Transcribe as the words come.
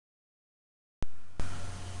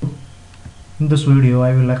In this video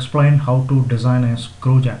I will explain how to design a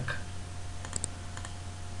screw jack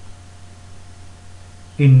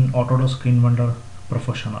in Autodesk Inventor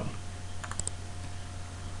Professional.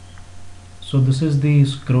 So this is the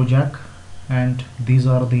screw jack, and these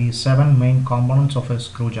are the 7 main components of a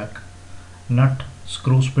screw jack: nut,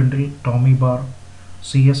 screw spindle, tommy bar,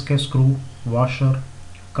 CSK screw, washer,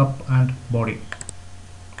 cup and body.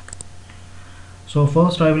 So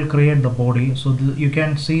first I will create the body. So you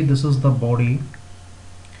can see this is the body.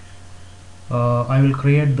 I will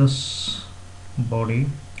create this body.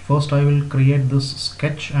 First I will create this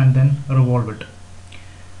sketch and then revolve it.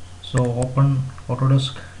 So open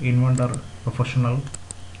Autodesk Inventor Professional,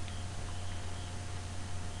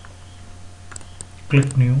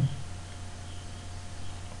 click new,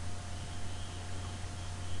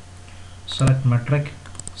 select metric,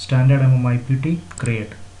 standard IPT,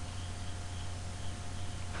 create.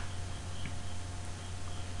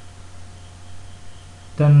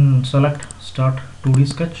 Then select start 2D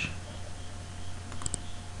sketch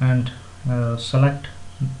and select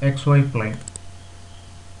XY plane.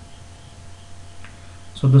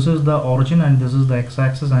 So this is the origin and this is the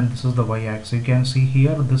x-axis and this is the y-axis. You can see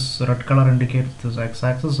here this red color indicates this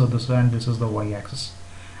x-axis, so this is the y-axis,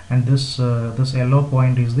 and this yellow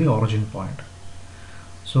point is the origin point.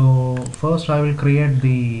 So first I will create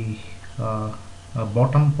the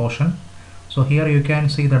bottom portion. So here you can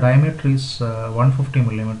see the diameter is 150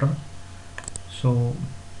 millimeter. So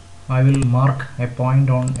I will mark a point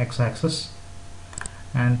on x-axis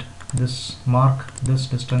and mark this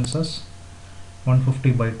distance as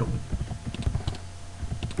 150 by 2.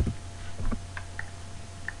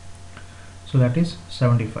 So that is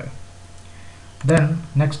 75. Then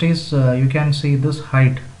next is you can see this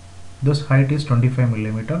height. This height is 25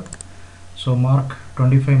 millimeter. So mark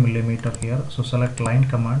 25 millimeter here. So select line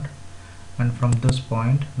command, and from this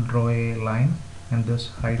point draw a line, and this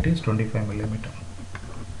height is 25 millimeter.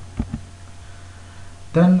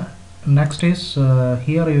 Then next is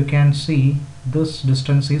here you can see this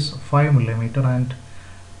distance is 5 millimeter and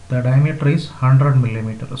the diameter is 100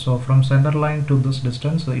 millimeter. So from center line to this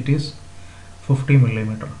distance it is 50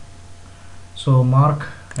 millimeter. So mark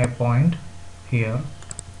a point here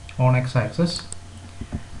on x-axis,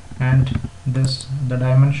 and the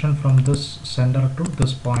dimension from this center to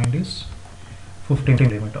this point is 50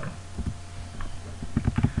 millimeter.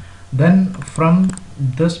 Then from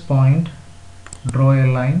this point draw a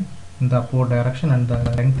line in the upward direction and the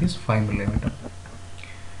length is 5 millimeter.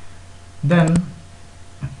 Then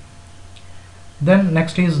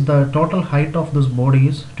next is the total height of this body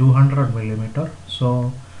is 200 millimeter.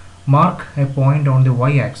 So mark a point on the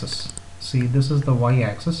y-axis. See, this is the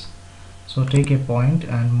y-axis. So take a point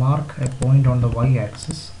and mark a point on the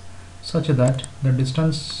y-axis such that the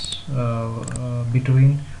distance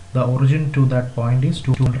between the origin to that point is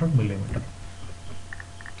 200 millimeter.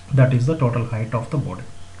 That is the total height of the body.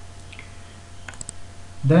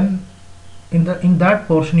 Then in that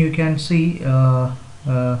portion you can see there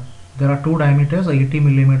are two diameters, 80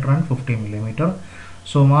 millimeter and 50 millimeter.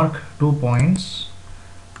 So mark 2 points.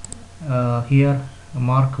 Here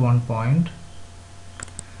mark 1 point,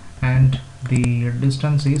 and the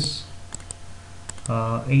distance is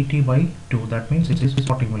 80 by 2. That means it is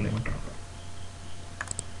 40 millimeter.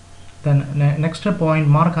 Then next point,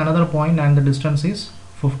 mark another point and the distance is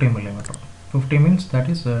 50 millimeter. 50 means that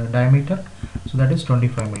is diameter, so that is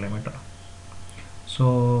 25 millimeter.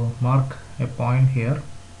 So mark a point here,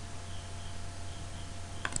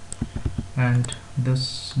 and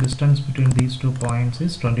this distance between these 2 points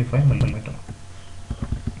is 25 millimeter.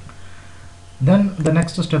 Then the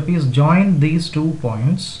next step is join these 2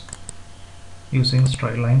 points using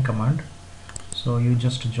straight line command. So you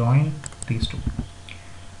just join these 2.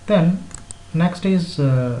 Then next is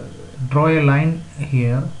draw a line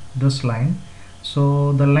here, this line.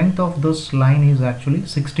 So the length of this line is actually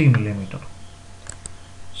 60 millimeter.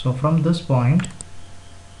 So from this point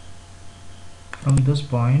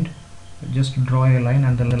just draw a line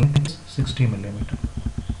and the length is 60 millimeter.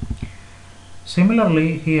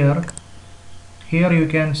 Similarly here you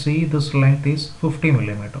can see this length is 50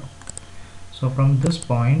 millimeter. So from this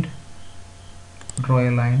point draw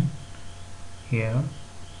a line here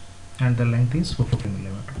and the length is 50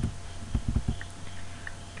 millimeter.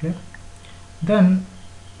 Clear? Then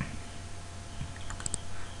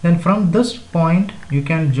from this point you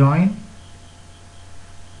can join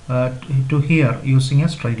to here using a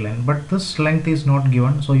straight line, but this length is not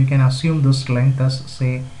given, so you can assume this length as,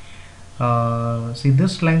 say, see,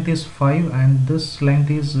 this length is 5 and this length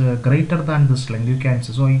is greater than this length, you can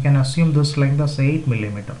see. So you can assume this length as 8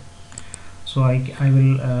 millimeter. So I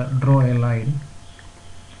will draw a line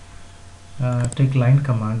take line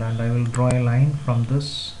command, and I will draw a line from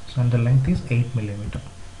this, and the length is 8 millimeter.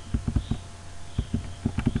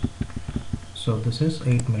 So this is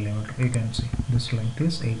 8 millimeter. You can see this length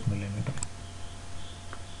is 8 millimeter.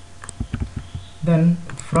 Then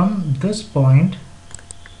from this point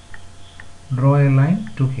draw a line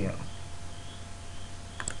to here.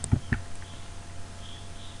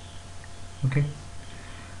 Okay,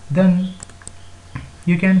 then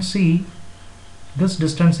you can see this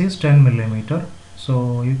distance is 10 millimeter,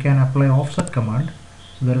 so you can apply offset command.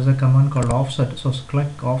 So there is a command called offset, so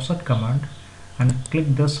click offset command and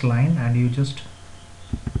click this line, and you just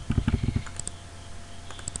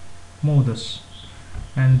move this,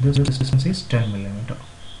 and this distance is 10 millimeter.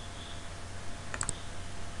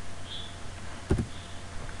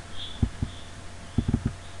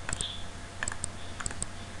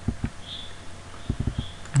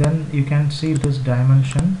 Then you can see this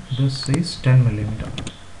dimension, this is 10 millimeter.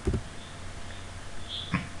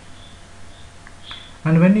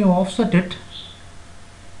 And when you offset it,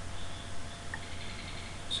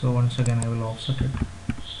 so once again I will offset it.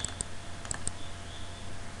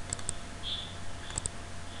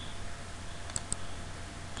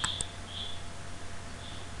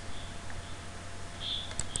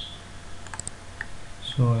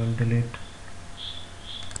 So I will delete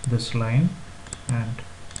this line, and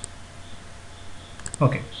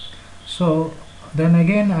okay, so then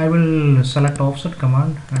again I will select offset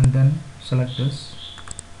command and then select this,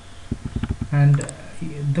 and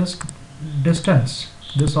this distance,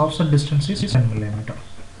 this offset distance is 10 millimeter.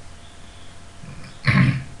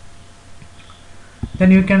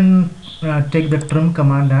 Then you can take the trim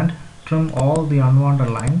command and trim all the unwanted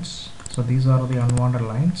lines. So these are the unwanted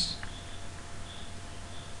lines.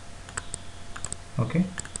 Okay,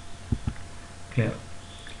 clear.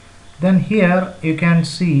 Then here you can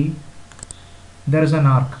see there is an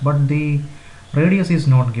arc, but the radius is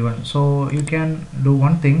not given. So you can do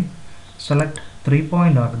one thing, select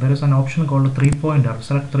 3-point arc. There is an option called 3-point arc.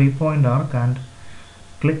 Select 3-point arc and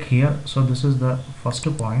click here. So this is the first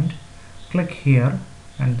point. Click here,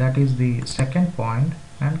 and that is the second point,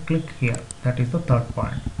 and click here, that is the third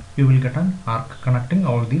point. You will get an arc connecting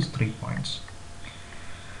all these 3 points.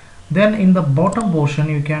 Then in the bottom portion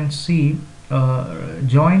you can see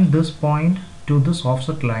join this point to this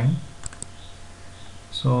offset line.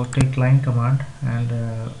 So take line command,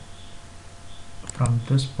 and from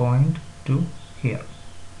this point to here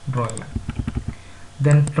draw a line.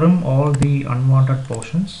 Then trim all the unwanted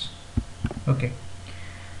portions. Okay,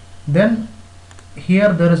 then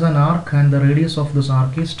here there is an arc, and the radius of this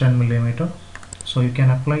arc is 10 millimeter. So you can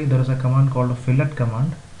apply, there is a command called a fillet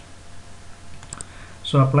command.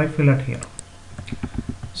 So apply fillet here.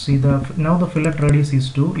 See, now the fillet radius is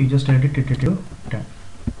 2. You just edit it to 10.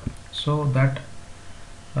 So that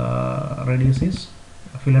fillet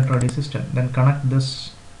radius is 10. Then connect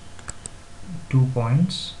this 2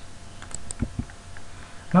 points.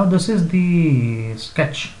 Now this is the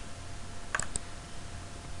sketch.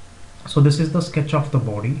 So this is the sketch of the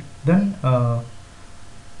body. Then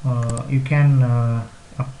you can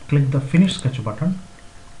click the finish sketch button.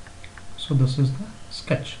 So this is the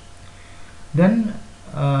sketch. Then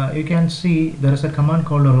you can see there is a command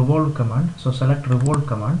called a revolve command. So select revolve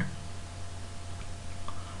command,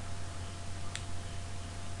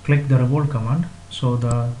 click the revolve command. So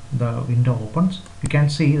the window opens. You can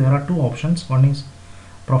see there are 2 options. One is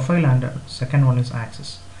profile and second one is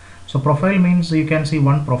axis. So profile means you can see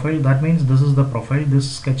one profile, that means this is the profile, this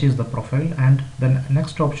sketch is the profile, and then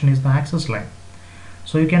next option is the axis line.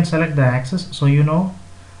 So you can select the axis, so you know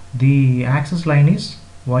the axis line is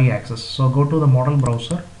y-axis. So go to the model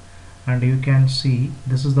browser, and you can see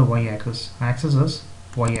this is the y-axis. Axis is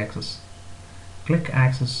y-axis. Click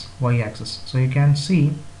axis, y-axis. So you can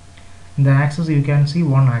see in the axis you can see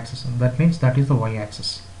one axis, and that means that is the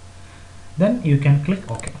y-axis. Then you can click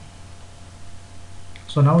OK.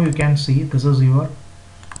 So now you can see this is your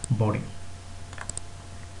body.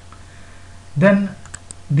 Then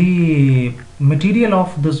the material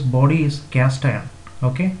of this body is cast iron.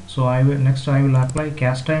 Okay, so next I will apply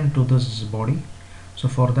cast iron to this body. So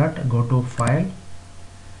for that, go to File,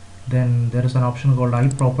 then there is an option called Eye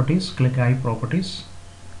Properties. Click Eye Properties,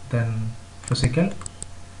 then Physical.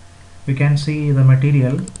 You can see the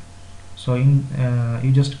material. So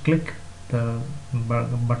you just click the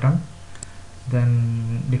button,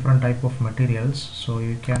 then different type of materials. So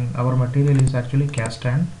you can, our material is actually cast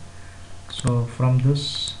iron. So from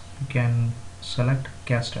this you can select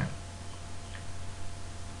cast iron.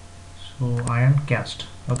 So iron cast.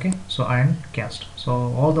 Okay, so iron cast. So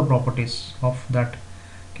all the properties of that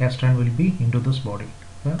cast iron will be into this body.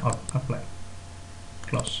 Then apply,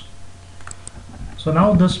 close. So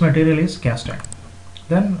now this material is casted.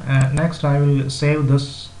 Then next I will save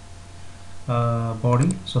this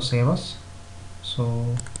body. So save as.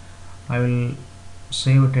 So I will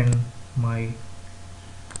save it in my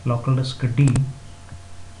local disk D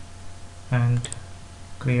and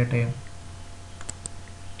create a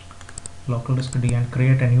local disk D and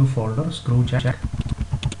create a new folder, screw jack,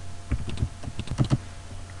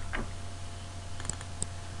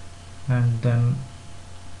 and then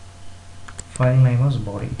file name as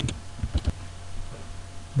body,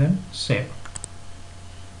 then save.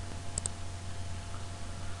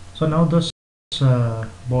 So now this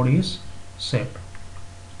body is saved.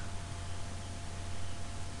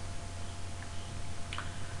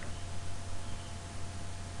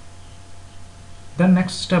 Then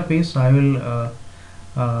next step is I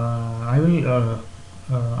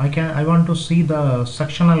want to see the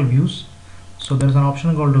sectional views. So there is an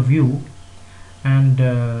option called view, and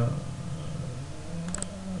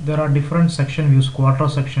there are different section views: quarter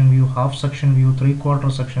section view, half section view,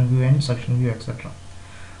 3/4 section view, end section view, etc.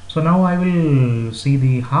 So now I will see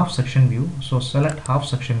the half section view. So select half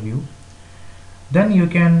section view. Then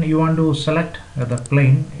you want to select the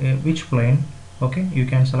plane, which plane. Okay, you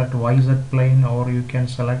can select YZ plane or you can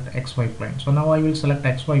select XY plane. So now I will select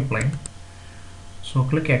XY plane. So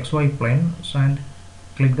click XY plane and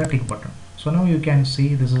click the tick button. So now you can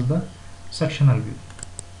see this is the sectional view.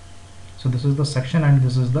 So this is the section and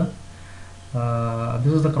this is the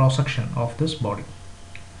cross section of this body.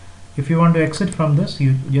 If you want to exit from this,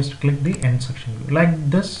 you just click the end section view. Like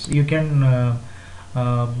this, you can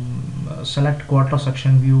select quarter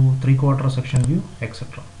section view, 3/4 section view,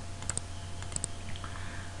 etc.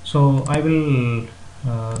 So I will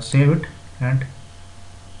save it and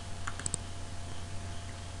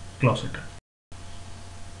close it.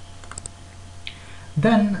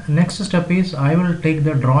 Then next step is I will take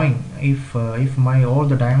the drawing. If my all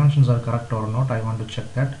the dimensions are correct or not, I want to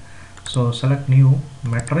check that. So select new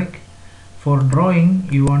metric. For drawing,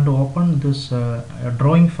 you want to open this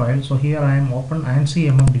drawing file. So here I am open ANSI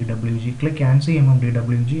MMDWG. Click ANSI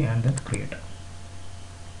MMDWG and then create.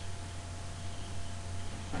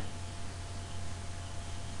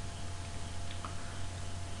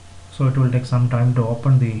 So it will take some time to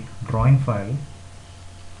open the drawing file.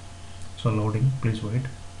 So loading, please wait.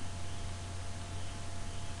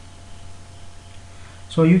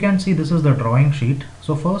 So you can see this is the drawing sheet.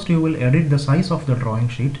 So first you will edit the size of the drawing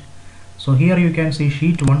sheet. So here you can see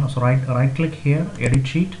sheet 1. So right click here, edit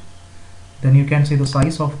sheet. Then you can see the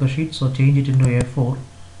size of the sheet. So change it into A4.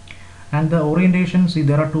 And the orientation, see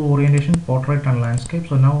there are two orientation, portrait and landscape.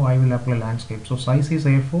 So now I will apply landscape. So size is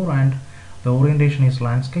A4 and the orientation is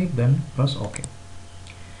landscape. Then press OK.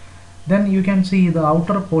 Then you can see the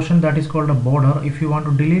outer portion, that is called a border. If you want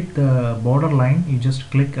to delete the border line, you just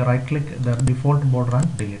right click the default border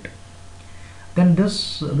and delete. Then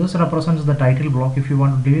this represents the title block. If you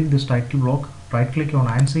want to delete this title block, right click on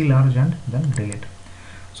ANSI large and then delete.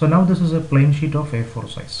 So now this is a plain sheet of A4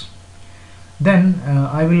 size. Then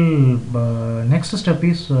I will next step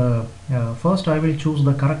is first I will choose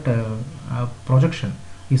the correct projection.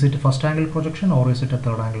 Is it a first angle projection or is it a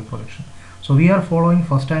third angle projection? So we are following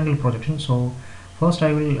first angle projection. So first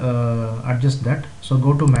I will adjust that. So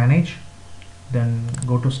go to manage, then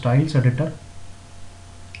go to styles editor,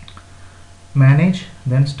 manage,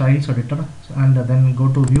 then styles editor, and then go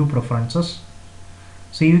to view preferences.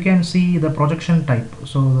 So you can see the projection type.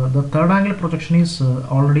 So the third angle projection is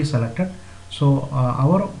already selected. So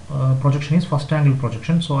our projection is first angle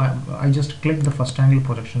projection. So I just click the first angle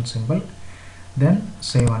projection symbol, then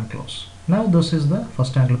save and close. Now this is the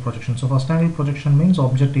first angle projection. So first angle projection means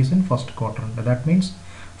object is in first quadrant. That means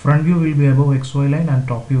front view will be above XY line and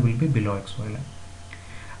top view will be below XY line.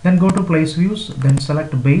 Then go to place views, then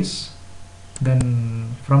select base.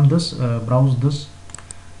 Then from this browse this,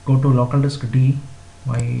 go to local disk D.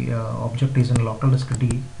 My object is in local disk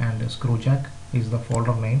D and screw jack is the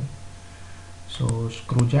folder name. So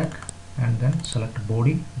screw jack and then select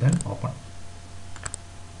body, then open.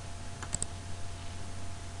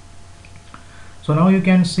 So now you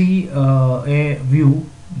can see a view.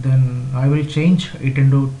 Then I will change it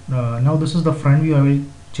into now this is the front view. I will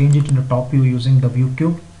change it into top view using the view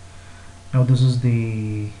cube. Now this is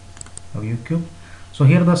the view cube. So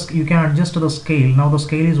here you can adjust the scale. Now the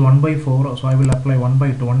scale is 1/4. So I will apply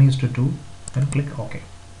 1/2, 1:2. Then click OK.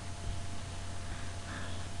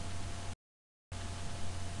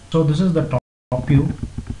 So this is the top view.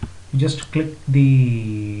 You just click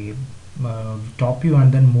the top view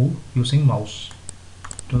and then move using mouse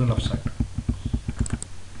to the left side.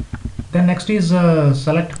 Then next is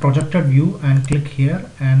select projected view and click here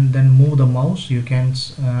and then move the mouse. You can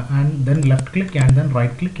and then left click and then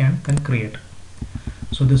right click and then create.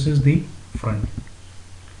 So this is the front.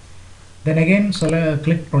 Then again select,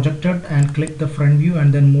 click projected and click the front view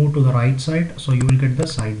and then move to the right side, so you will get the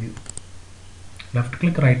side view. Left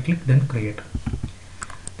click, right click, then create.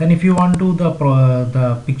 Then if you want to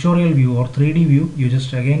the pictorial view or 3D view, you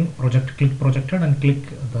just again click projected and click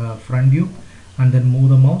the front view and then move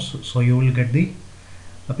the mouse, so you will get the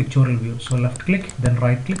pictorial view. So left click, then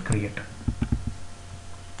right click, create.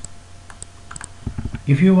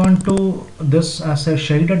 If you want to this as a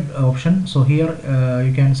shaded option, so here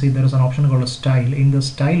you can see there is an option called style. In the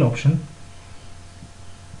style option,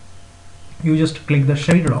 you just click the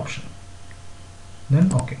shaded option,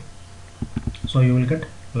 then OK. So you will get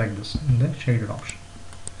like this in the shaded option.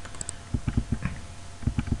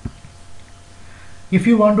 If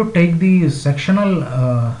you want to take the sectional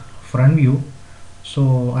front view,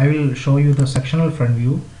 so I will show you the sectional front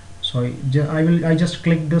view. So I just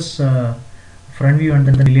click this front view and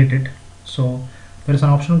then delete it. So there is an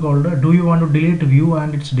option called do you want to delete view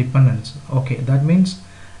and its dependents. Okay, that means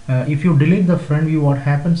if you delete the front view, what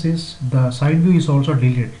happens is the side view is also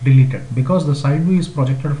deleted because the side view is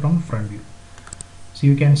projected from front view. So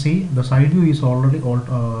you can see the side view is already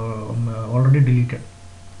deleted.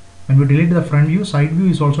 When we delete the front view, side view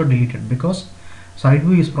is also deleted because side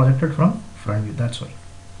view is projected from front view. That's why.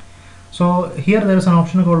 So here there is an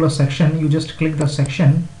option called a section. You just click the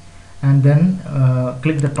section and then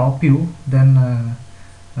click the top view, then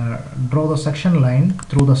draw the section line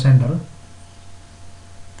through the center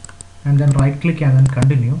and then right click and then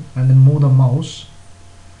continue and then move the mouse,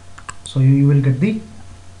 so you will get the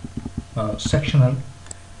sectional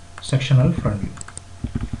front view.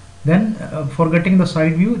 Then for getting the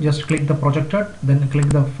side view, just click the projected, then click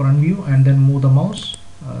the front view and then move the mouse,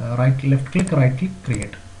 left click, right click,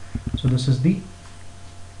 create. So this is the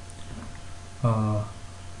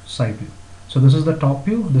side view. So this is the top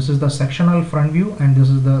view, this is the sectional front view, and this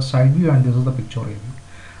is the side view, and this is the pictorial view.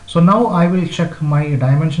 So now I will check my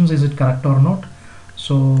dimensions, is it correct or not.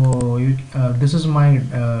 So this is my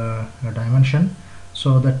dimension.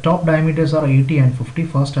 So the top diameters are 80 and 50.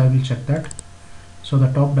 First I will check that. So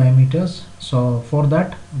the top diameters, so for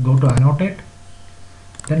that go to annotate,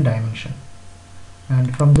 then dimension,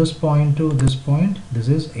 and from this point to this point this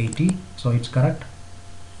is 80, so it's correct.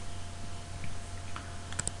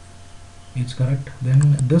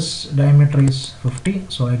 Then this diameter is 50,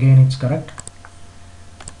 so again it's correct.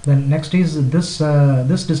 Then next is this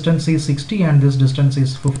this distance is 60 and this distance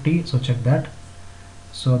is 50, so check that.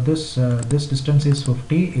 So this distance is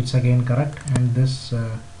 50, it's again correct, and this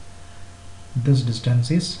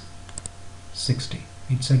distance is 60,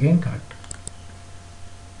 it's again correct.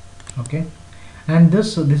 Okay, and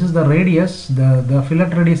this is the radius, the fillet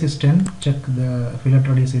radius is 10. Check the fillet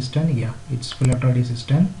radius is 10. Yeah, it's fillet radius is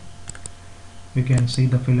 10. You can see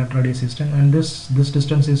the fillet radius is 10, and this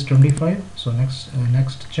distance is 25. So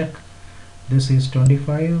next check, this is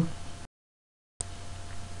 25.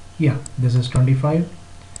 Yeah, this is 25,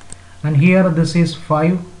 and here this is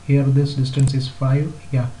 5. Here this distance is 5.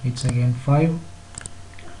 Yeah, it's again 5.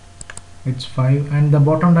 It's 5, and the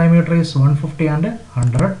bottom diameter is 150 and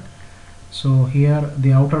 100. So here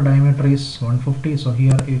the outer diameter is 150. So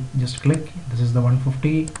here you just click. This is the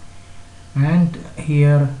 150, and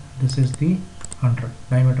here this is the 100.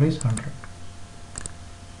 Diameter is 100,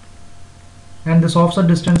 and this offset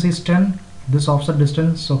distance is 10. This offset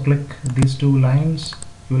distance. So click these two lines.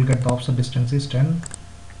 You will get the offset distance is 10.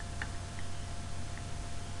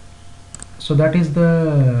 So that is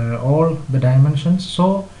the all the dimensions.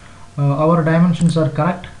 So our dimensions are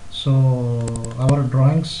correct, so our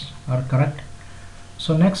drawings are correct.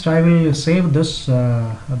 So next I will save this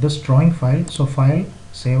this drawing file. So file,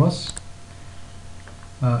 save as,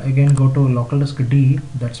 again go to local disk D,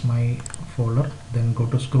 that's my folder, then go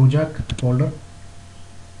to screwjack folder,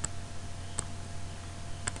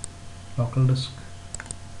 local disk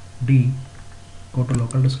D, go to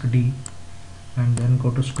local disk D, and then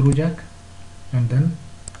go to screwjack and then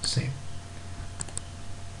save.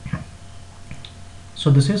 So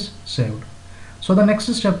this is saved. So the next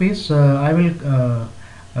step is I will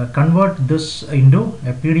convert this into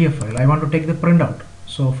a PDF file. I want to take the printout.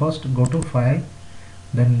 So first go to file,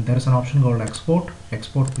 then there is an option called export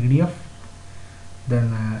PDF,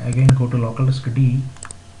 then again go to local disk D,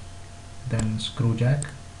 then screwjack,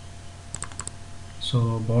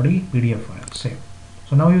 so body PDF file, save.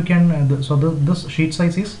 So now you can this sheet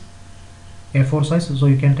size is A4 size, so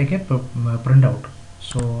you can take a printout.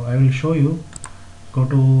 So I will show you. Go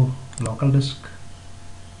to local disk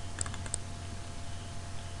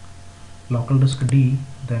local disk D,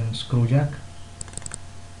 then screw jack,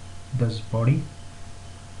 this body.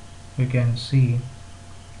 You can see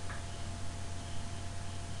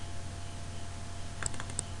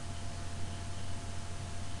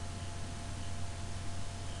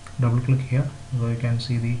double click here, so you can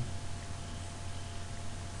see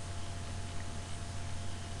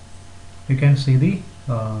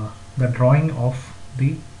the drawing of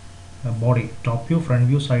the body, top view, front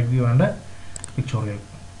view, side view, and a pictorial.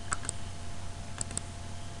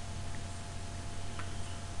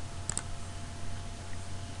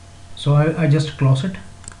 So I just close it.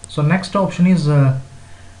 So next option is I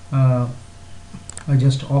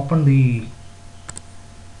just open the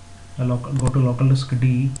go to local disk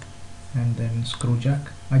D and then screw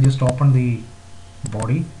jack. I just open the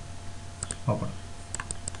body, open.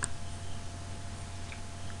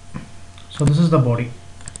 So this is the body.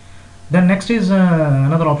 Then next is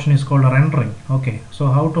another option is called rendering. Okay, so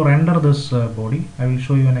how to render this body? I will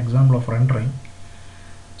show you an example of rendering.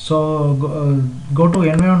 So go to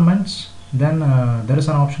environments, then there is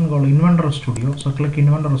an option called Inventor Studio. So click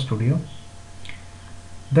Inventor Studio.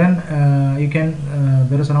 Then you can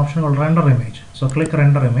there is an option called render image. So click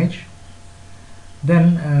render image.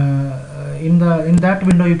 Then in that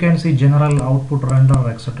window you can see general, output, render,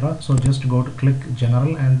 etc. So just go to click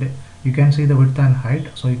general and you can see the width and height,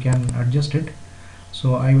 so you can adjust it.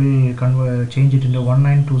 So I will change it into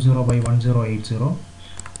 1920 by 1080,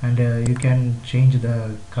 and you can change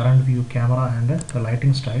the current view camera and the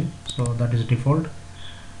lighting style, so that is default.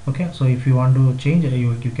 Okay, so if you want to change,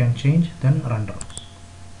 you can change, then render.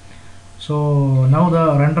 So now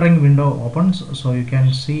the rendering window opens, so you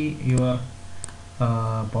can see your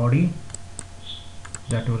body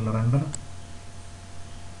that will render.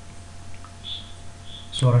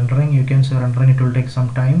 So rendering, you can say rendering, it will take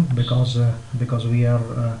some time because we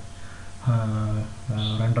are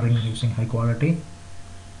rendering using high quality.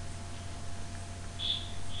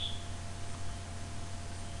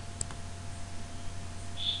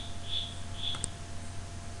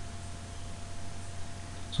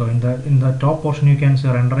 So in the top portion you can see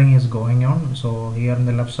rendering is going on. So here in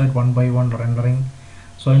the left side, one by one rendering.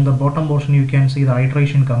 So in the bottom portion you can see the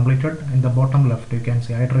iteration completed. In the bottom left you can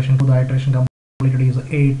see iteration. The iteration completed is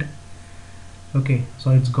 8. Okay,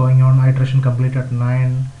 so it's going on. Iteration completed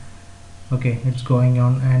 9. Okay, it's going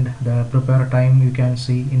on, and the prepare time you can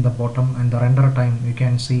see in the bottom, and the render time you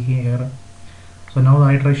can see here. So now the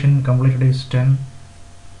iteration completed is 10.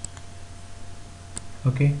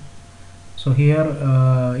 Okay, so here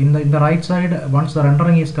in the right side, once the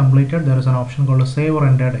rendering is completed, there is an option called a save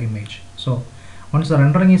rendered image. So once the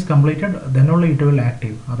rendering is completed, then only it will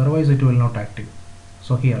active, otherwise it will not active.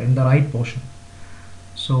 So here in the right portion,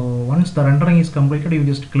 so once the rendering is completed, you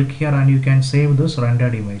just click here and you can save this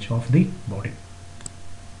rendered image of the body.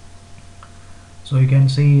 So you can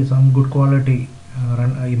see some good quality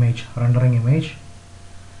rendering image.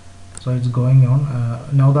 So it's going on.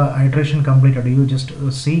 Now the iteration completed, you just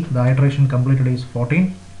see the iteration completed is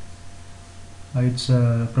 14. It's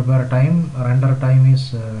prepare time, render time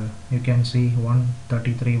is you can see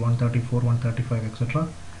 133, 134, 135, etc.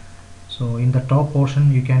 So in the top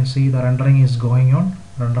portion you can see the rendering is going on.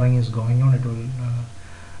 Rendering is going on.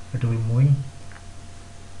 It will moving.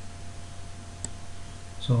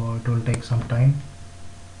 So it will take some time.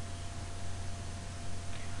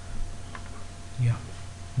 Yeah,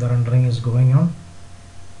 the rendering is going on.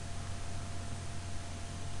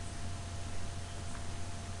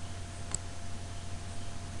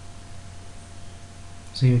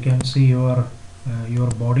 So you can see your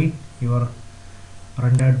body, your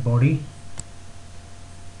rendered body.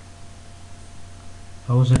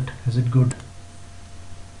 How is it? Is it good?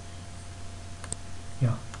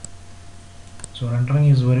 Yeah. So rendering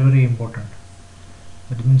is very important.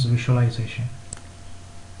 That means visualization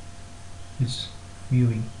is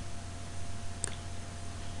viewing.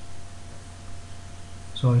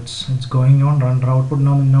 So it's going on. Render output.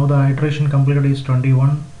 Now the iteration completed is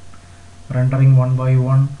 21. Rendering one by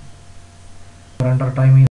one. Render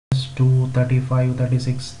time is 2, 35,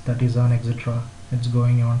 36, 37, etc. It's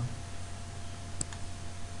going on.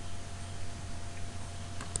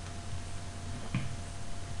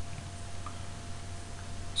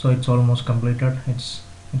 So it's almost completed. It's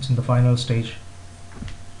in the final stage.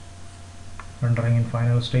 Rendering in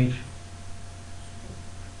final stage.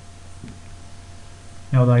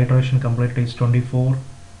 Now the iteration completed is 24.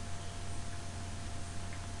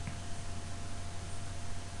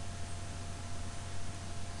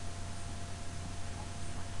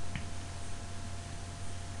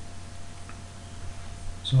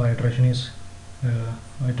 So iteration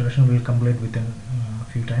will complete within a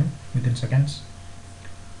few time, within seconds.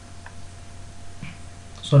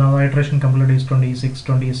 So now the iteration completed is 26,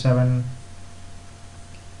 27.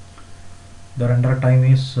 The render time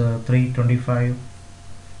is 3:25.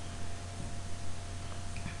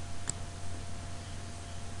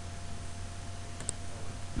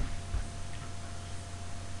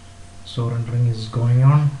 So rendering is going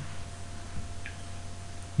on.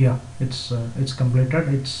 Yeah, it's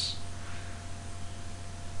completed. It's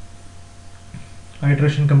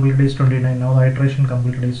iteration completed is 29. Now the iteration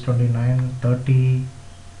completed is 29, 30.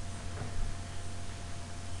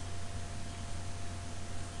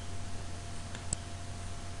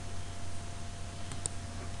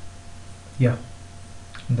 Yeah,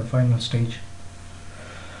 in the final stage.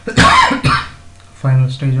 Final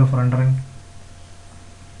stage of rendering.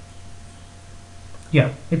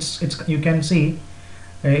 Yeah, it's you can see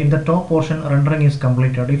in the top portion rendering is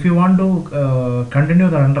completed. If you want to continue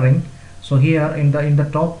the rendering, so here in the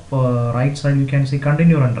top right side you can see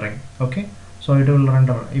continue rendering. Okay, so it will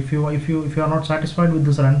render. If you are not satisfied with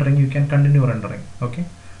this rendering, you can continue rendering. Okay,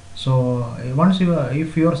 so once you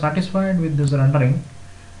if you are satisfied with this rendering,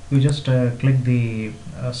 you just click the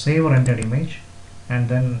save rendered image, and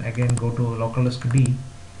then again go to local disk D,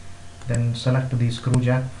 then select the screw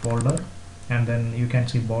jack folder, and then you can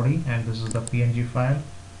see body, and this is the PNG file,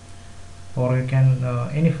 or you can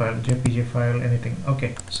any file, JPG file, anything.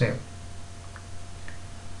 Okay, save.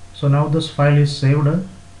 So now this file is saved.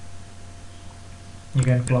 You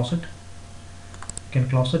can close it.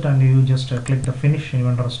 And you just click the finish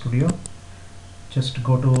Inventor Studio. Just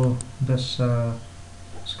go to this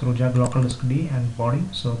screw jack, local disk D, and body.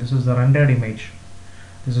 So this is the rendered image.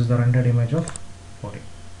 This is the rendered image of body.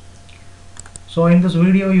 So in this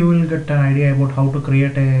video you will get an idea about how to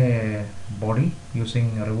create a body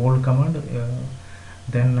using a revolve command,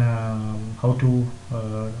 then how to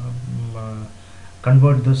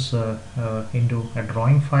convert this into a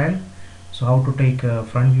drawing file. So how to take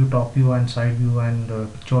front view, top view, and side view, and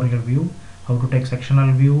pictorial view, how to take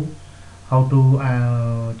sectional view, how to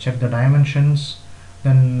check the dimensions,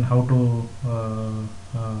 then how to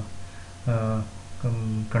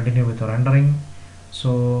continue with the rendering.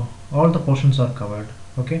 So all the portions are covered.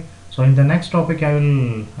 Okay, so in the next topic I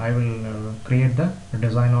will create the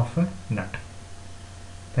design of a nut.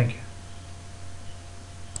 Thank you.